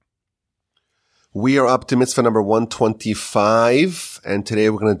We are up to mitzvah number 125, and today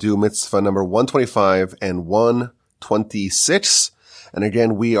we're going to do mitzvah number 125 and 126. And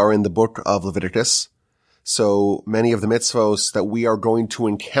again, we are in the book of Leviticus. So many of the mitzvahs that we are going to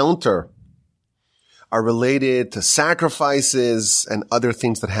encounter are related to sacrifices and other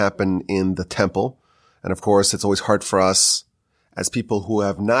things that happen in the temple. And of course, it's always hard for us as people who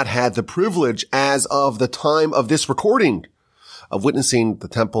have not had the privilege as of the time of this recording of witnessing the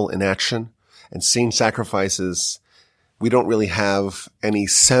temple in action and seeing sacrifices. We don't really have any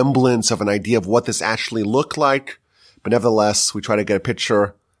semblance of an idea of what this actually looked like. But nevertheless, we try to get a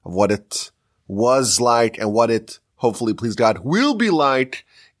picture of what it was like and what it, hopefully, please God, will be like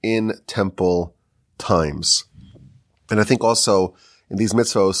in temple times. And I think also in these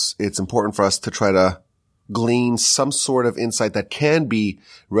mitzvos, it's important for us to try to glean some sort of insight that can be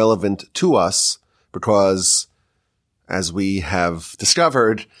relevant to us, because as we have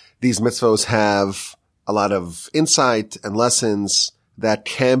discovered, these mitzvos have a lot of insight and lessons that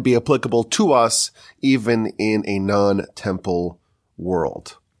can be applicable to us even in a non-temple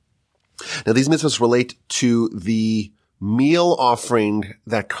world. Now, these mitzvahs relate to the meal offering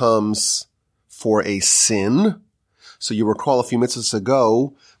that comes for a sin. So you recall a few mitzvahs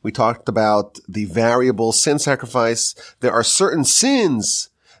ago, we talked about the variable sin sacrifice. There are certain sins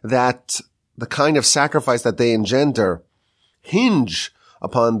that the kind of sacrifice that they engender hinge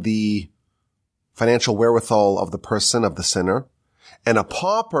upon the financial wherewithal of the person, of the sinner. And a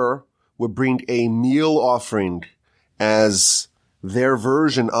pauper would bring a meal offering as their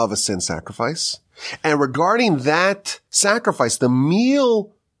version of a sin sacrifice. And regarding that sacrifice, the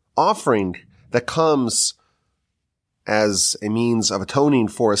meal offering that comes as a means of atoning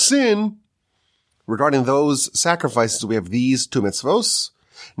for a sin, regarding those sacrifices, we have these two mitzvos,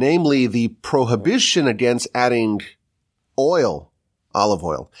 namely the prohibition against adding oil, olive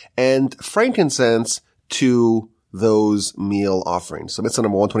oil, and frankincense to those meal offerings. So mitzvah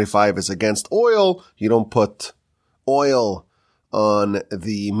number 125 is against oil. You don't put oil on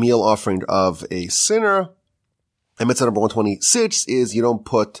the meal offering of a sinner. And mitzvah number 126 is you don't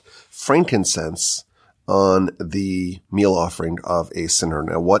put frankincense on the meal offering of a sinner.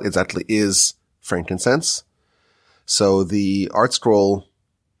 Now, what exactly is frankincense? So the Art Scroll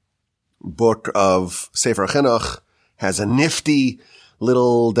book of Sefer Chinuch has a nifty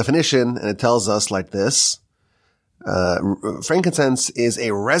little definition, and it tells us like this. Frankincense is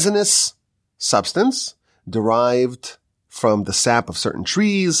a resinous substance derived from the sap of certain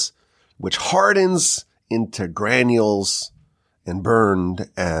trees, which hardens into granules and burned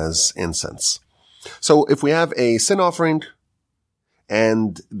as incense. So if we have a sin offering,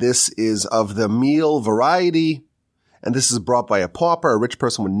 and this is of the meal variety, and this is brought by a pauper, a rich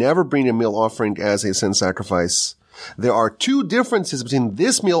person would never bring a meal offering as a sin sacrifice. There are two differences between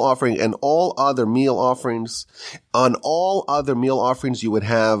this meal offering and all other meal offerings. On all other meal offerings, you would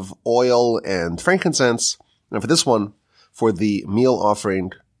have oil and frankincense. And for this one, for the meal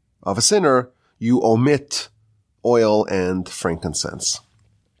offering of a sinner, you omit oil and frankincense.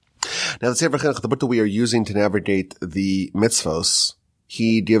 Now, the Sefer Chinuch, the book that we are using to navigate the mitzvos,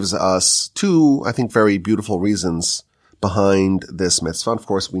 he gives us two, I think, very beautiful reasons behind this mitzvah. Of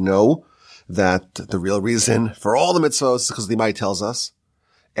course, we know that the real reason for all the mitzvos is because the Imai tells us,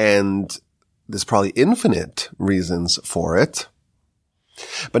 and there's probably infinite reasons for it.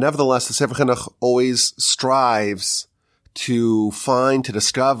 But nevertheless, the Sefer Chinuch always strives to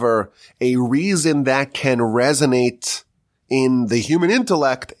discover a reason that can resonate in the human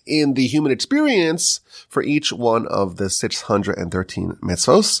intellect, in the human experience, for each one of the 613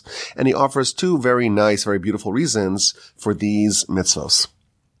 mitzvos. And he offers two very nice, very beautiful reasons for these mitzvos.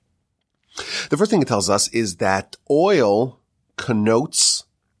 The first thing he tells us is that oil connotes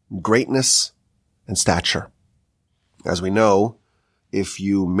greatness and stature. As we know, if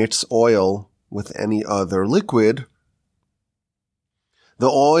you mix oil with any other liquid, the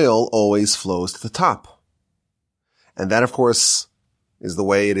oil always flows to the top. And that, of course, is the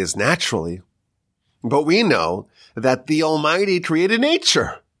way it is naturally. But we know that the Almighty created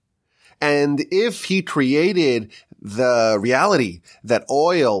nature. And if he created the reality that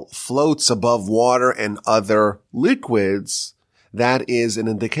oil floats above water and other liquids, that is an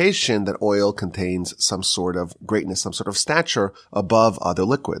indication that oil contains some sort of greatness, some sort of stature above other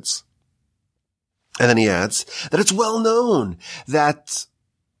liquids. And then he adds that it's well known that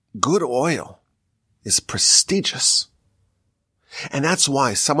good oil is prestigious. And that's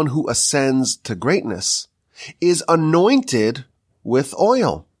why someone who ascends to greatness is anointed with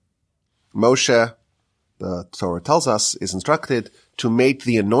oil. Moshe, the Torah tells us, is instructed to make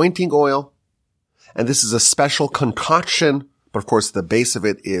the anointing oil. And this is a special concoction, but of course the base of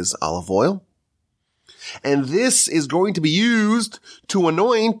it is olive oil. And this is going to be used to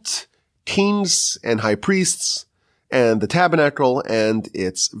anoint kings and high priests and the tabernacle and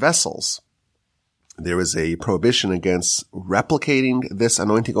its vessels. There is a prohibition against replicating this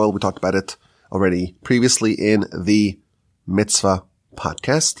anointing oil. We talked about it already previously in the Mitzvah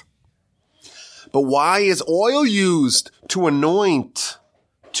podcast. But why is oil used to anoint,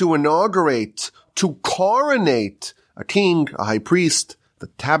 to inaugurate, to coronate a king, a high priest, the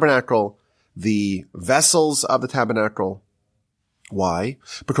tabernacle, the vessels of the tabernacle? Why?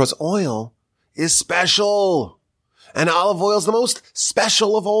 Because oil is special. And olive oil is the most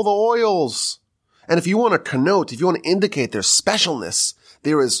special of all the oils. And if you want to connote, if you want to indicate their specialness,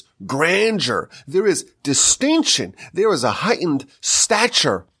 there is grandeur, there is distinction, there is a heightened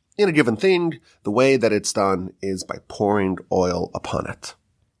stature in a given thing. The way that it's done is by pouring oil upon it.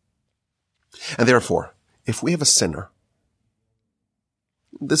 And therefore, if we have a sinner,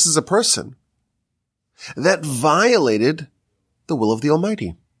 this is a person that violated the will of the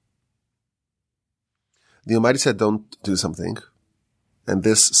Almighty. The Almighty said, don't do something, and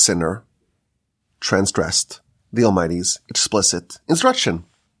this sinner transgressed the Almighty's explicit instruction.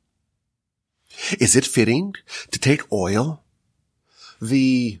 Is it fitting to take oil,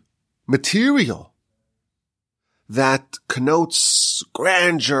 the material that connotes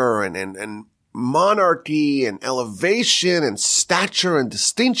grandeur and monarchy and elevation and stature and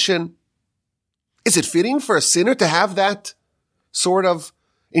distinction? Is it fitting for a sinner to have that sort of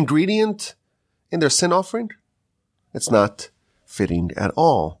ingredient in their sin offering? It's not fitting at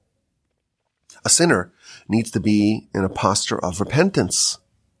all. A sinner needs to be in a posture of repentance.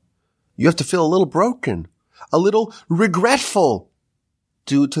 You have to feel a little broken, a little regretful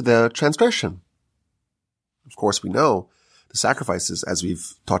due to the transgression. Of course, we know the sacrifices, as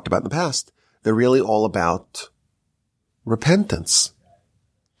we've talked about in the past, they're really all about repentance.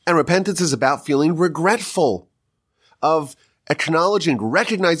 And repentance is about feeling regretful, of acknowledging,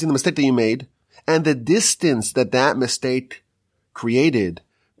 recognizing the mistake that you made and the distance that that mistake created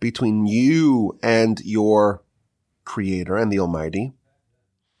between you and your Creator and the Almighty,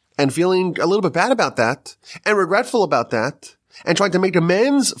 and feeling a little bit bad about that and regretful about that and trying to make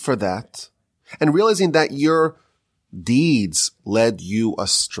amends for that and realizing that your deeds led you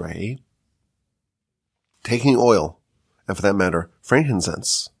astray. Taking oil, and for that matter,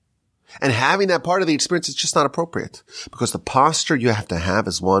 frankincense, and having that part of the experience is just not appropriate, because the posture you have to have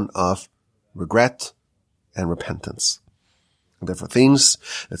is one of regret and repentance. And therefore, things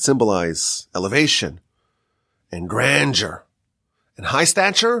that symbolize elevation and grandeur and high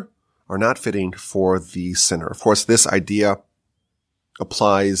stature are not fitting for the sinner. Of course, this idea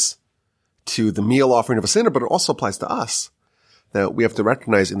applies to the meal offering of a sinner, but it also applies to us, that we have to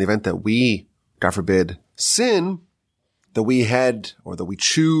recognize in the event that we, God forbid, sin, that we head or that we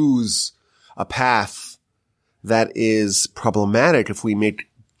choose a path that is problematic, if we make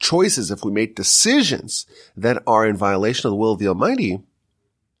choices, if we make decisions that are in violation of the will of the Almighty,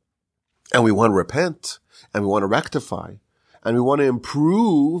 and we want to repent, and we want to rectify, and we want to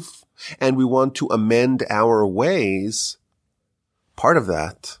improve, and we want to amend our ways, part of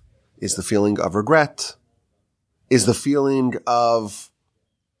that is the feeling of regret, is the feeling of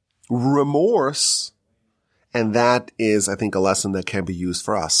remorse, and that is, I think, a lesson that can be used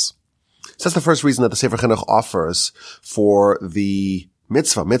for us. So that's the first reason that the Sefer Chinuch offers for the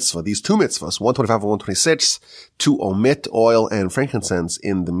mitzvah, these two mitzvahs, 125 and 126, to omit oil and frankincense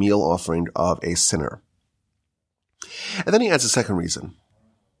in the meal offering of a sinner. And then he adds a second reason.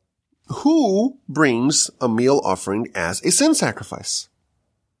 Who brings a meal offering as a sin sacrifice?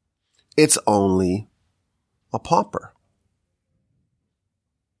 It's only a pauper.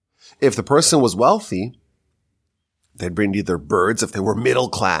 If the person was wealthy, they'd bring either birds if they were middle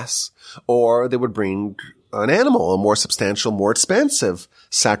class, or they would bring an animal, a more substantial, more expensive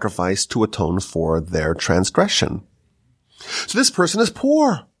sacrifice to atone for their transgression. So this person is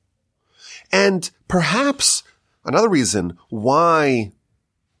poor. And perhaps another reason why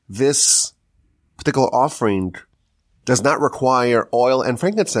this particular offering does not require oil and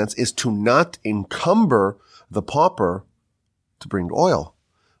frankincense is to not encumber the pauper to bring oil.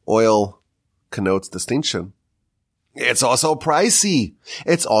 Oil connotes distinction. It's also pricey.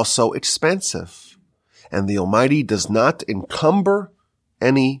 It's also expensive. And the Almighty does not encumber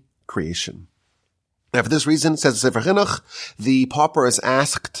any creation. Now, for this reason, says the Sefer Chinuch, the pauper is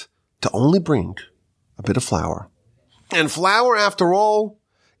asked to only bring a bit of flour. And flour, after all,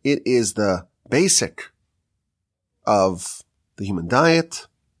 it is the basic of the human diet.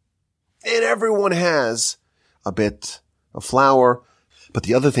 And everyone has a bit of flour. But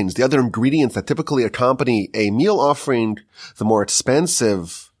the other things, the other ingredients that typically accompany a meal offering, the more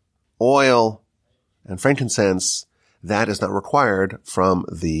expensive oil And frankincense, that is not required from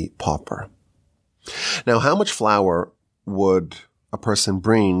the pauper. Now, how much flour would a person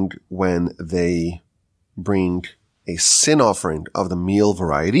bring when they bring a sin offering of the meal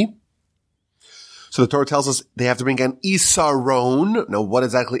variety? So the Torah tells us they have to bring an isaron. Now, what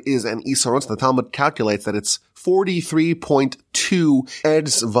exactly is an isaron? So the Talmud calculates that it's 43.2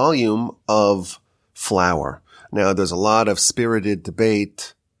 ed's volume of flour. Now, there's a lot of spirited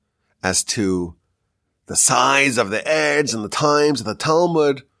debate as to the size of the ed's and the times of the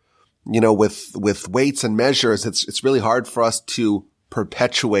Talmud. You know, with weights and measures, it's really hard for us to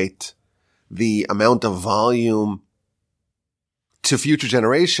perpetuate the amount of volume to future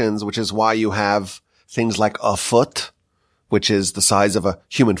generations, which is why you have things like a foot, which is the size of a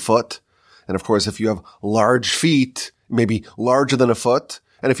human foot. And of course, if you have large feet, it may be larger than a foot.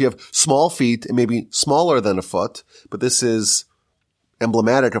 And if you have small feet, it may be smaller than a foot. But this is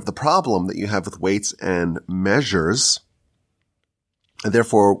emblematic of the problem that you have with weights and measures. And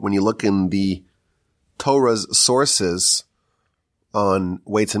therefore, when you look in the Torah's sources on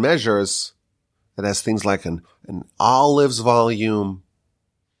weights and measures, it has things like an olive's volume,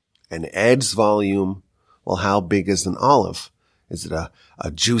 an ed's volume. Well, how big is an olive? Is it a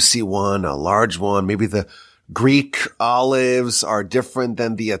juicy one, a large one? Maybe the Greek olives are different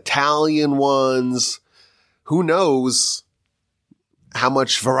than the Italian ones. Who knows how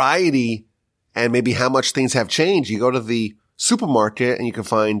much variety and maybe how much things have changed. You go to the supermarket and you can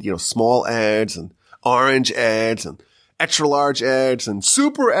find, small ed's and orange ed's and extra large ed's and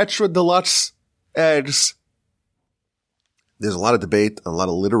super extra deluxe ed's. There's a lot of debate, a lot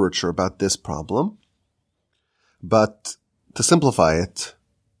of literature about this problem. But to simplify it,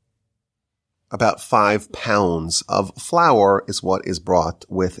 about 5 pounds of flour is what is brought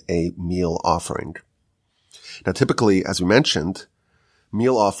with a meal offering. Now, typically, as we mentioned,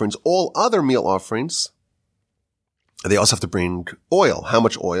 meal offerings, all other meal offerings, they also have to bring oil. How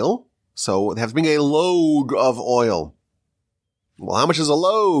much oil? So they have to bring a log of oil. Well, how much is a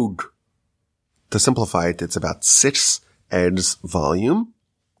log? To simplify it, it's about 6 ed's volume,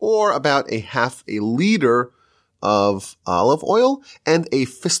 or about a half a liter of olive oil and a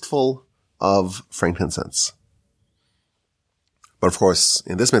fistful of frankincense. But of course,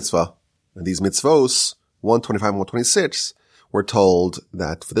 in this mitzvah, in these mitzvos, 125 and 126, we're told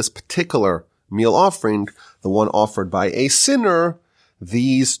that for this particular meal offering, the one offered by a sinner,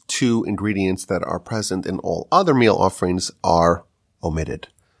 these 2 ingredients that are present in all other meal offerings are omitted.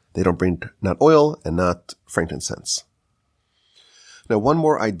 They don't bring not oil and not frankincense. Now, one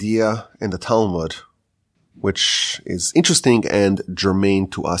more idea in the Talmud, which is interesting and germane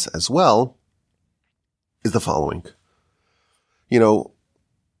to us as well, is the following.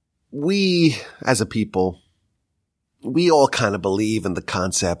 We as a people, we all kind of believe in the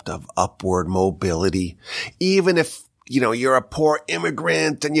concept of upward mobility. Even if, you're a poor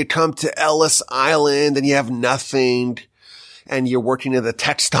immigrant and you come to Ellis Island and you have nothing and you're working in the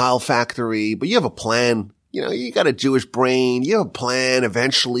textile factory, but you have a plan. You got a Jewish brain. You have a plan.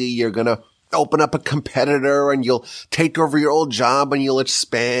 Eventually you're going to open up a competitor and you'll take over your old job and you'll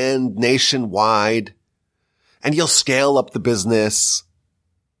expand nationwide and you'll scale up the business.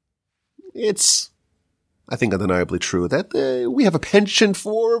 It's, I think, undeniably true that we have a penchant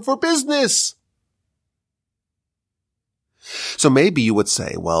for business. So maybe you would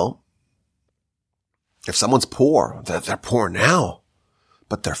say, well, if someone's poor, they're poor now,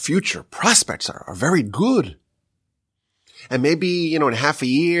 but their future prospects are very good. And maybe, in half a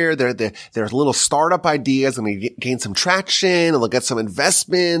year, there's little startup ideas and they gain some traction and they'll get some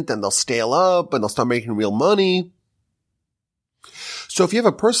investment and they'll scale up and they'll start making real money. So if you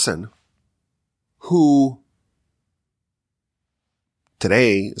have a person who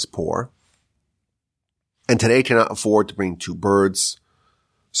today is poor and today cannot afford to bring 2 birds,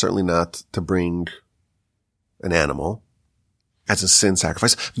 certainly not to bring an animal as a sin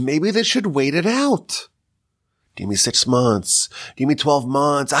sacrifice, maybe they should wait it out. Give me 6 months. Give me 12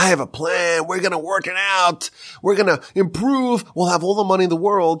 months. I have a plan. We're going to work it out. We're going to improve. We'll have all the money in the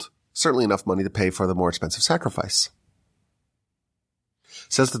world. Certainly enough money to pay for the more expensive sacrifice.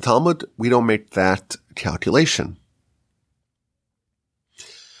 Says the Talmud, we don't make that calculation.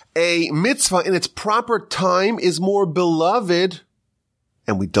 A mitzvah in its proper time is more beloved,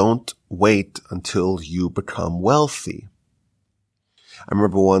 and we don't wait until you become wealthy. I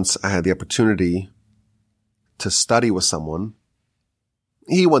remember once I had the opportunity to study with someone.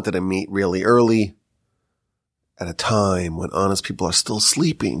 He wanted to meet really early at a time when honest people are still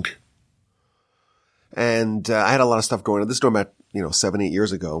sleeping. And I had a lot of stuff going on. This is going back, 7, 8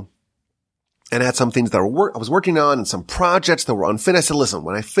 years ago. And I had some things that I was working on and some projects that were unfinished. I said, listen,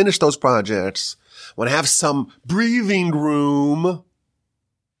 when I finish those projects, want to have some breathing room,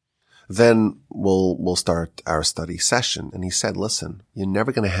 then we'll start our study session. And he said, listen, you're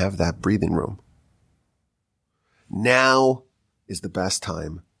never going to have that breathing room. Now is the best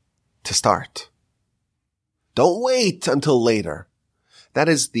time to start. Don't wait until later. That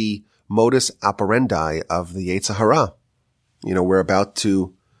is the modus operandi of the Yetzer Hara. We're about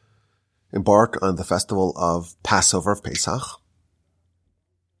to embark on the festival of Passover, of Pesach.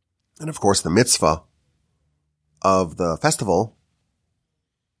 And of course, the mitzvah of the festival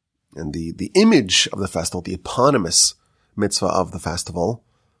and the image of the festival, the eponymous mitzvah of the festival,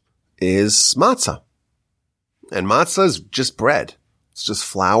 is matzah. And matzah is just bread. It's just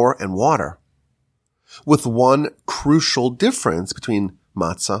flour and water, with one crucial difference between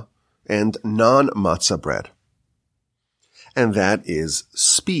matzah and non-matzah bread. And that is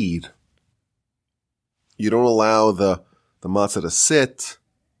speed. You don't allow the matzah to sit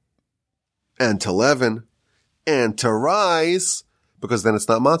and to leaven and to rise, because then it's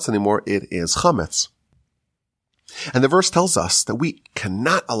not matzah anymore, it is chametz. And the verse tells us that we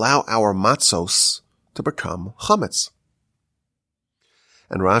cannot allow our matzos to become chametz.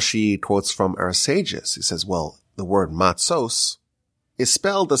 And Rashi quotes from our sages. He says, well, the word matzos is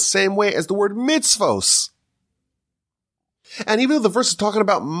spelled the same way as the word mitzvos. And even though the verse is talking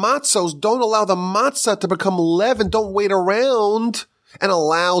about matzos, don't allow the matzah to become leavened. Don't wait around and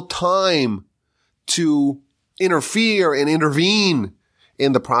allow time to interfere and intervene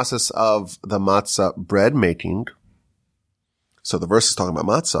in the process of the matzah bread making. So the verse is talking about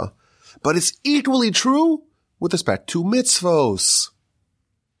matzah, but it's equally true with respect to mitzvos.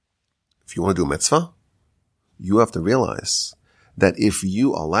 If you want to do a mitzvah, you have to realize that if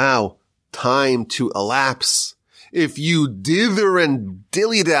you allow time to elapse, if you dither and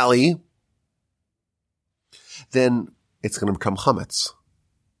dilly-dally, then it's going to become chametz.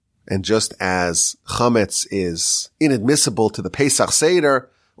 And just as chametz is inadmissible to the Pesach Seder,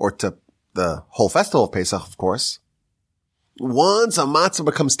 or to the whole festival of Pesach, of course, once a matzah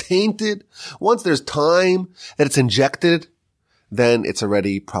becomes tainted, once there's time that it's injected, then it's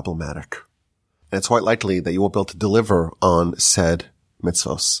already problematic. And it's quite likely that you won't be able to deliver on said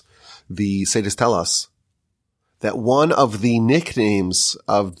mitzvos. The sages tell us that one of the nicknames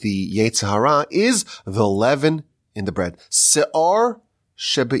of the Yetzer Hara is the leaven in the bread. Se'or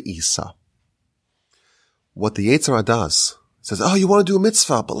shebe'isa. What the Yetzer Hara does, says, oh, you want to do a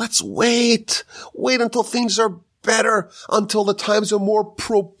mitzvah, but let's wait. Wait until things are better, until the times are more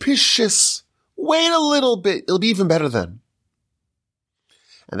propitious. Wait a little bit. It'll be even better then.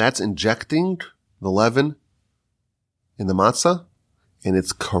 And that's injecting the leaven in the matzah, and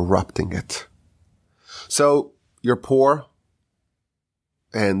it's corrupting it. So you're poor,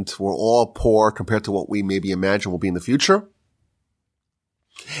 and we're all poor compared to what we maybe imagine will be in the future.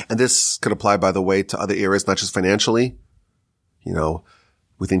 And this could apply, by the way, to other areas, not just financially.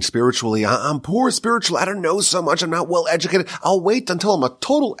 We think spiritually, I'm poor spiritually. I don't know so much. I'm not well educated. I'll wait until I'm a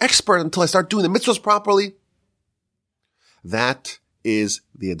total expert, until I start doing the mitzvahs properly. That is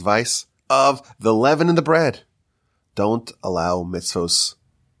the advice of the leaven in the bread. Don't allow mitzvos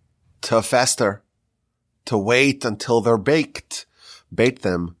to fester, to wait until they're baked. Bake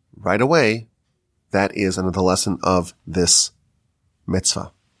them right away. That is another lesson of this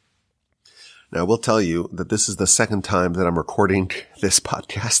mitzvah. Now, I will tell you that this is the second time that I'm recording this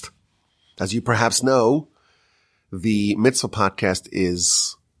podcast. As you perhaps know, the mitzvah podcast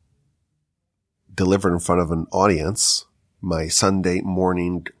is delivered in front of an audience, my Sunday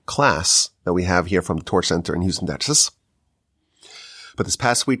morning class that we have here from the Torch Center in Houston, Texas. But this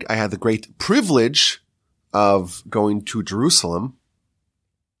past week, I had the great privilege of going to Jerusalem.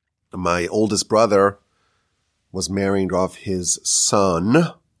 My oldest brother was marrying off his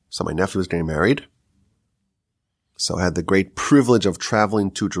son, so my nephew was getting married. So I had the great privilege of traveling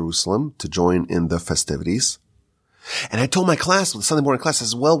to Jerusalem to join in the festivities. And I told my class, the Sunday morning class, I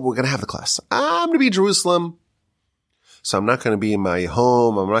said, well, we're going to have the class. I'm going to be in Jerusalem. So I'm not going to be in my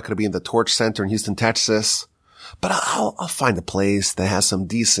home. I'm not going to be in the Torch Center in Houston, Texas. But I'll find a place that has some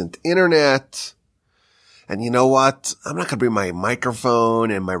decent internet. And you know what? I'm not going to bring my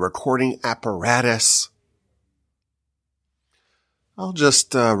microphone and my recording apparatus. I'll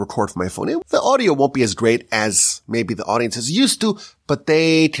just record from my phone. The audio won't be as great as maybe the audience is used to, but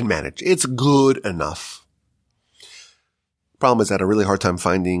they can manage. It's good enough. Problem is I had a really hard time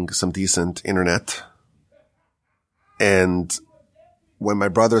finding some decent internet. And when my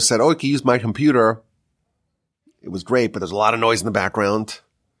brother said, oh, you can use my computer, it was great, but there's a lot of noise in the background.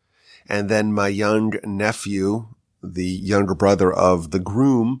 And then my young nephew, the younger brother of the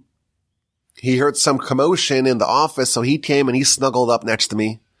groom, he heard some commotion in the office, so he came and he snuggled up next to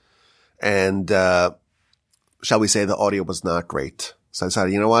me. And, shall we say the audio was not great. So I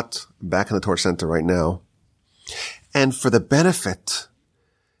decided, you know what? I'm back in the Torch Center right now. And for the benefit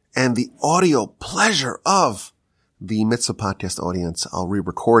and the audio pleasure of the Mitzvah podcast audience, I'll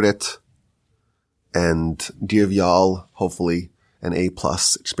re-record it and give y'all, hopefully, an A+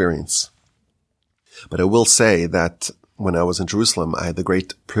 experience. But I will say that when I was in Jerusalem, I had the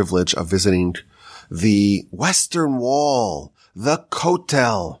great privilege of visiting the Western Wall, the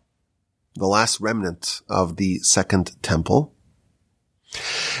Kotel, the last remnant of the Second Temple.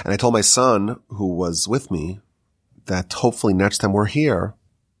 And I told my son, who was with me, that hopefully next time we're here,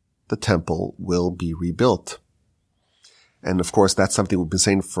 the temple will be rebuilt. And of course, that's something we've been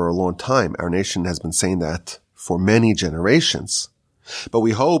saying for a long time. Our nation has been saying that for many generations. But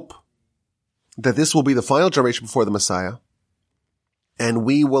we hope that this will be the final generation before the Messiah. And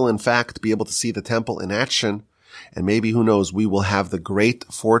we will, in fact, be able to see the temple in action. And maybe, who knows, we will have the great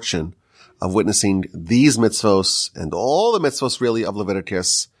fortune of witnessing these mitzvos and all the mitzvos really of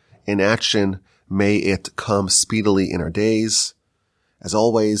Leviticus in action. May it come speedily in our days. As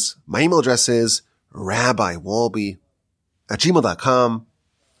always, my email address is rabbiwolbe@gmail.com.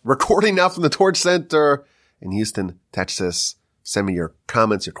 Recording now from the Torch Center in Houston, Texas. Send me your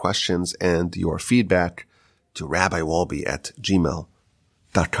comments, your questions, and your feedback to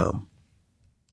rabbiwolbe@gmail.com.